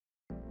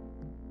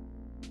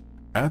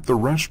At the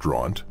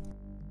restaurant,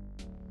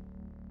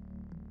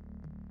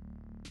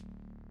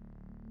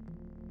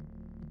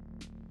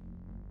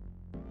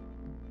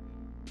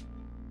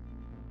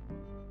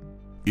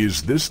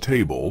 is this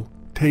table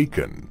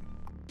taken?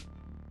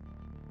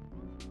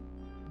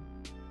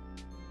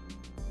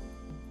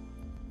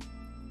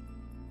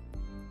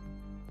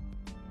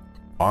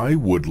 I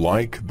would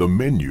like the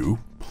menu,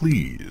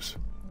 please.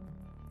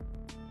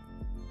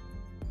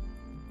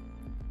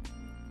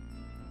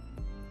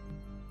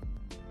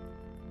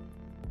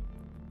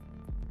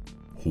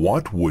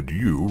 What would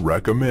you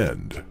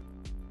recommend?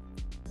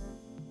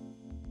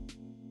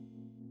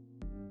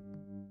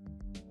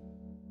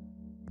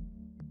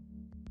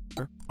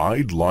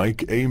 I'd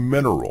like a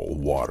mineral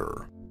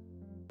water.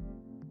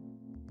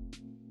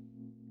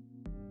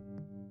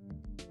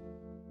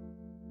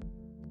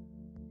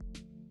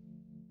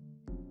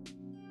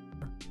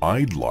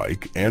 I'd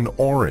like an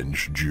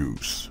orange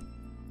juice.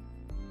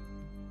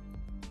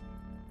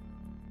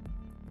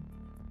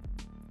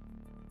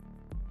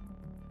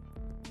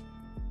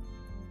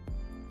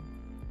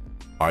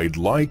 I'd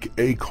like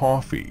a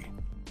coffee.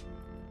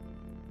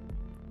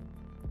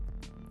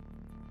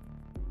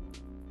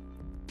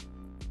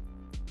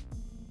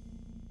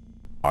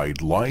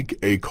 I'd like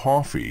a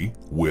coffee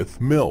with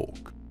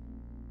milk.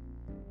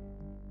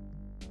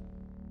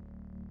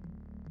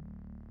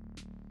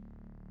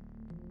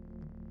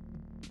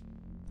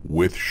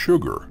 With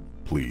sugar,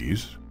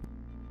 please.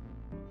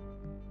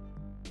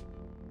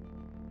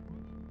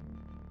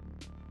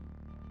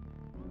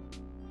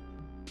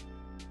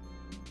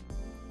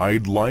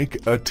 I'd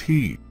like a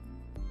tea.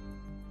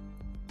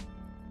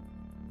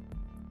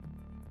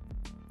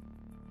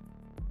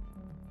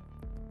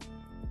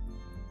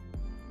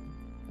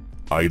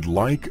 I'd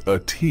like a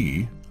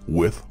tea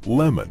with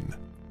lemon.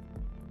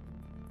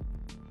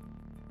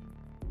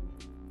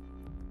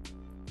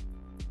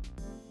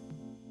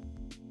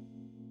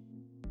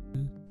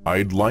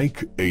 I'd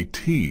like a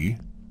tea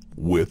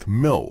with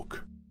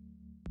milk.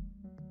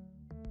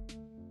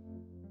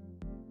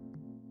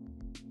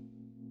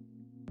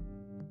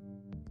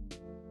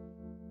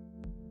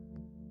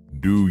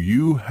 Do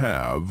you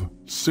have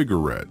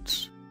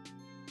cigarettes?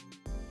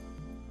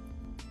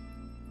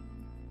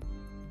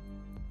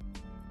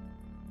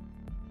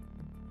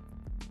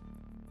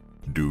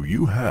 Do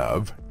you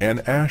have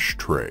an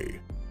ashtray?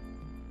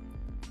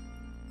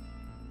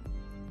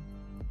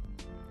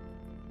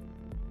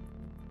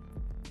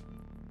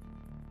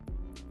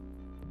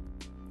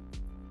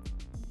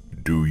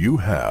 Do you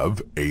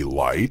have a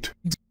light?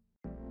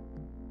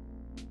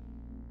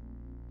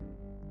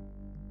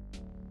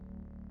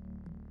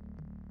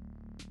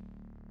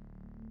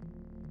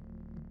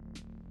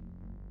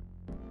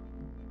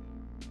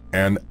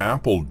 An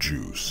apple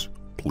juice,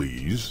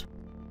 please.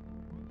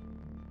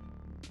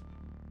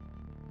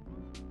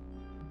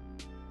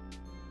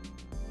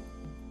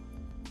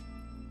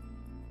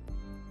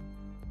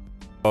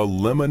 A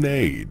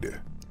lemonade,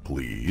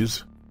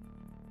 please.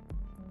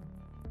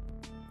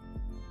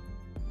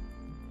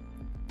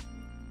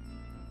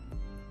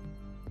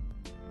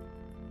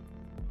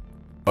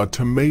 A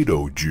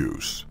tomato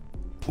juice,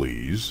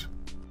 please.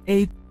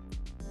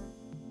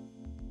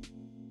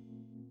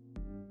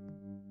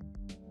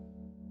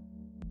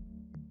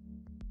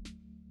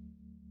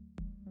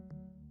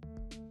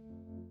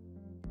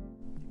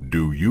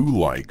 Do you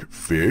like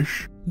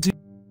fish?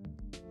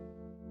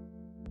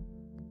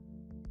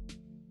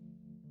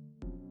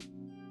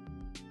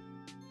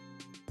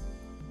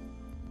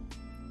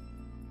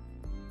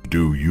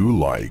 Do you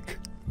like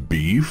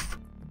beef?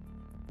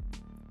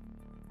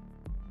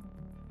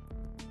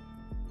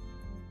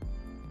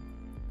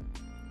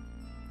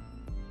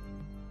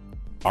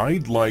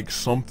 I'd like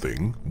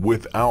something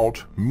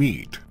without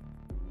meat.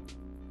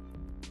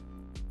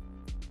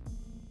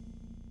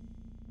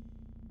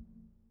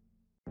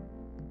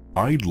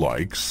 I'd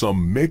like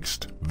some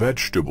mixed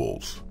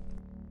vegetables.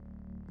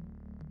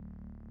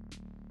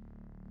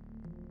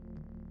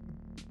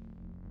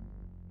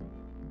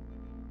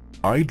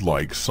 I'd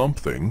like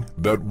something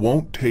that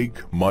won't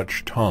take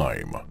much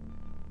time.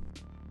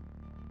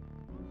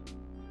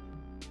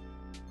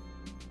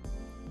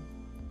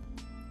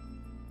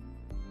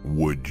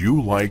 Would you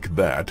like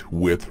that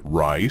with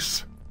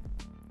rice?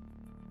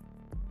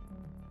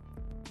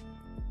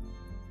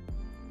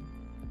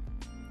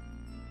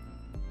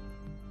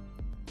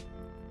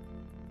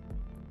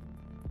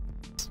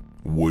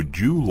 Would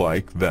you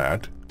like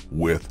that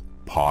with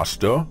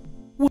pasta?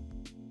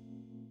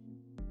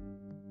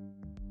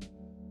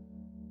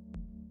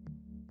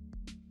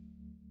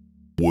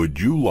 Would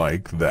you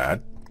like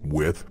that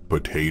with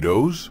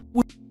potatoes?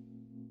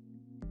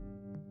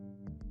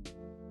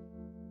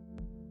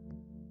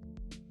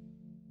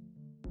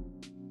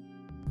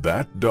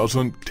 That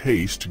doesn't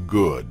taste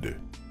good.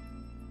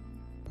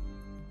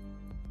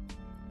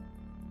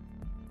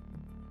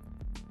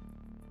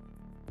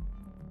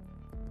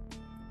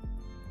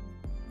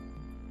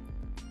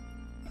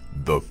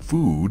 The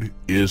food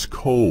is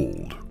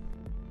cold.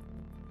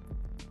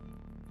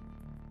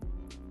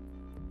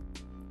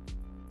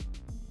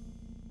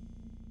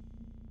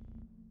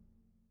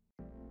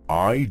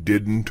 I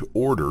didn't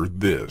order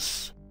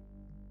this.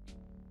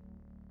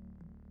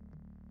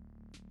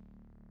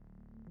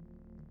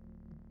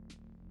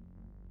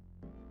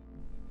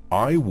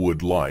 I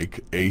would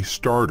like a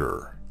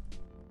starter.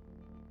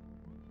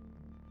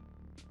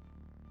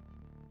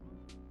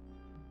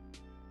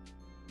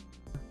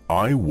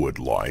 I would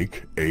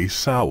like a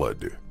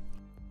salad.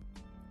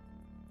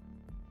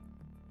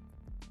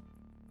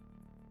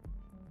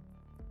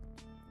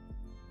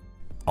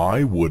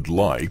 I would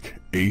like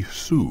a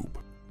soup.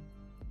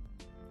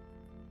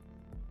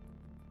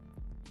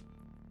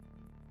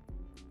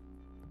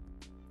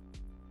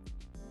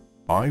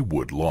 I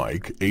would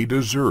like a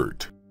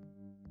dessert.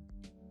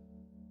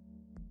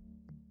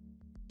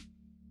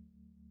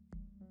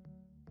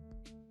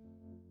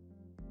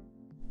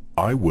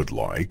 I would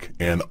like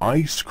an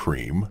ice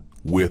cream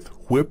with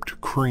whipped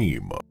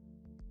cream.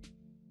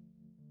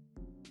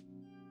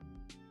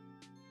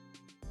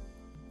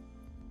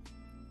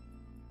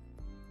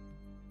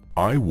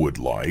 I would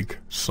like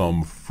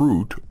some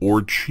fruit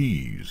or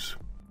cheese.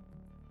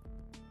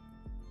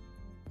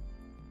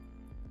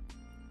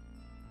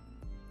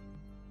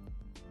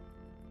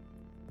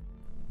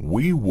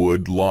 We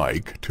would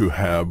like to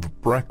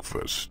have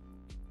breakfast.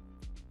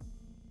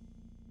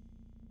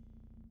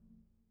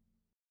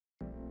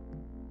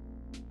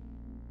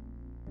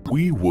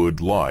 We would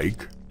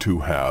like to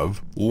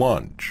have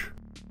lunch.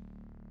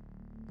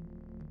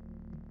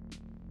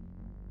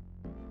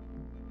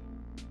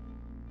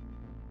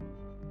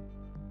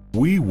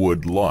 We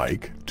would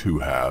like to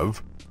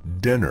have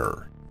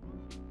dinner.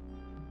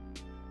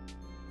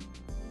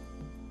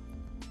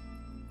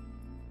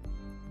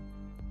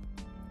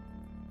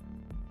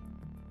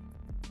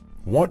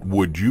 What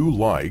would you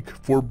like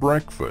for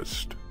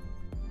breakfast?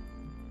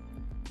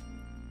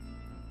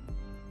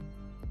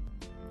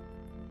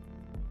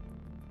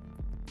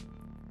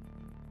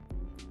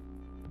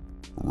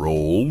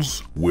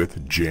 Rolls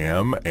with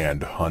jam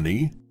and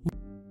honey.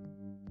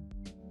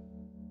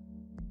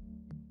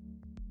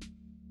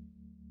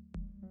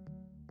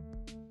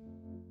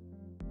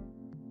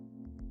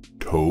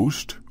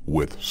 Toast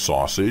with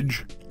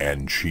sausage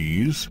and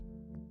cheese.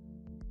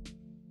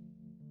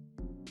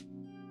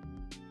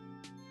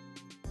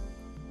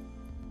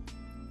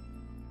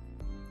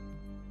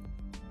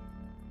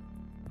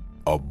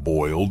 A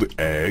boiled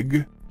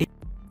egg.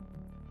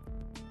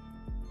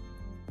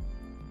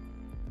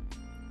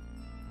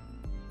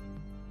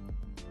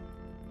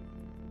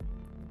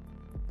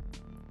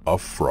 A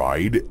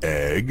fried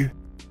egg.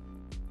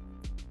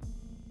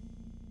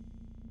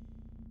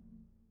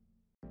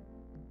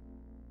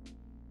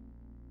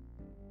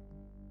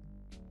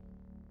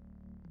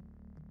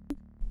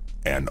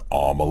 An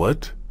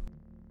omelette.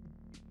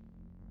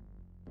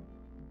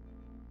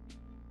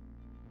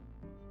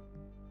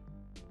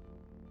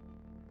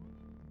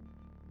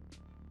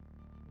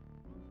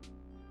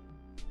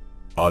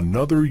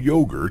 Another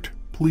yogurt,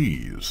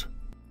 please.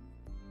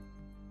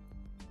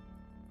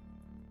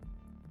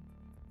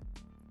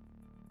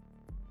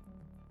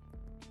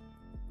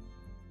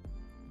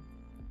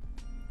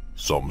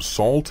 Some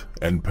salt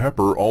and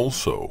pepper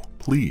also,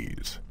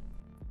 please.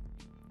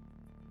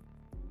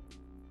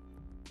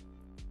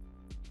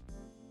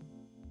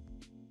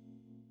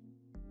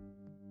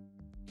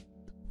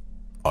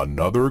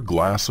 Another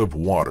glass of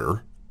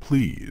water,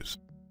 please.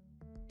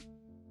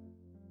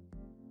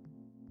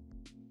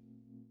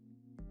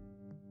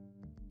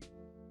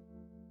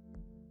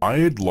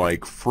 I'd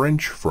like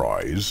French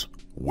fries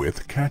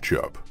with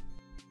ketchup.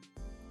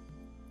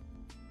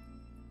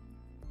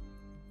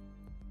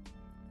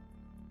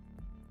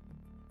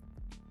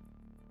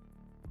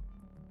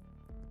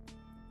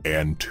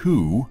 And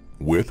 2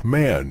 with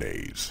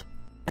mayonnaise.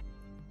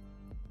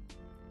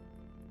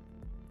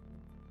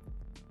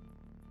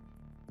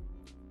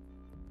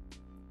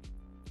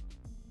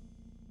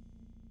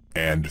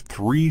 And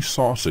 3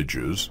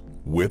 sausages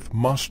with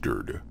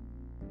mustard.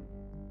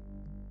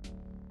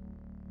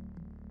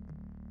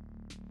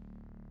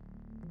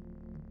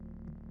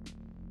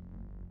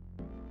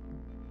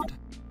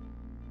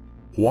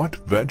 What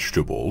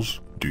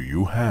vegetables do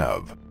you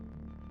have?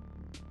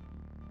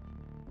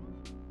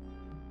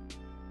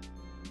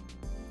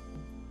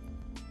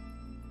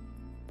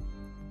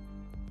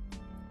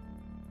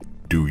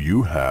 Do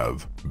you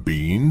have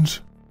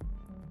beans?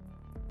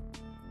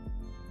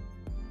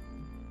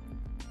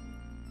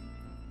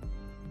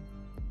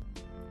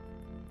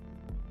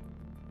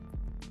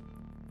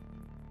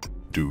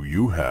 Do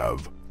you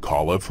have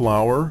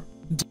cauliflower?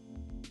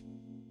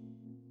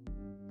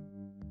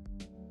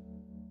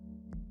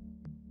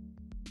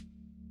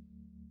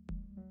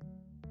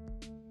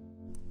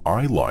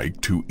 I like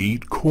to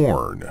eat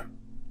corn.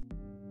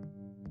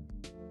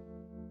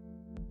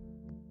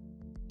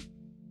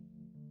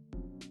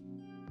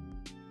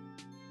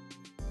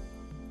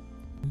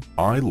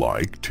 I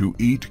like to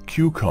eat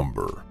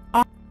cucumber.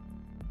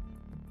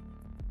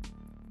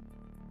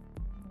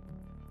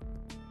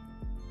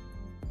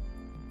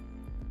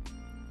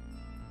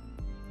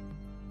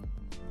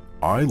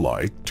 I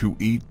like to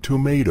eat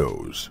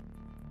tomatoes.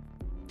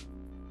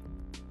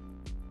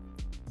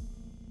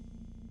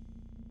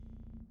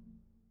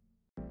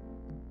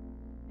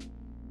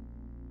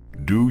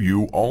 Do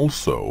you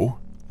also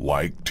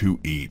like to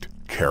eat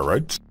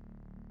carrots?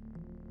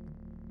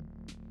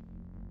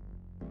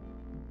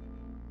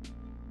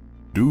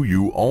 Do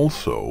you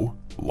also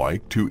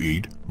like to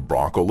eat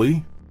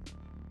broccoli?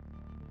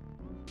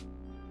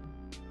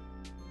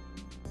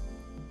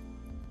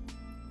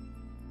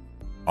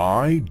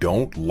 I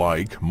don't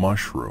like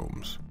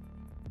mushrooms.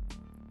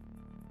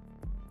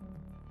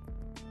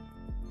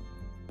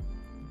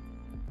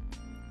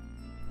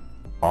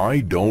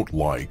 I don't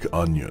like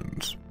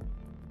onions.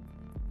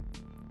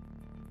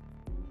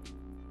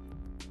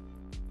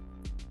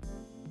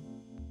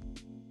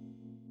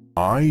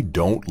 I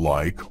don't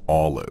like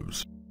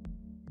olives.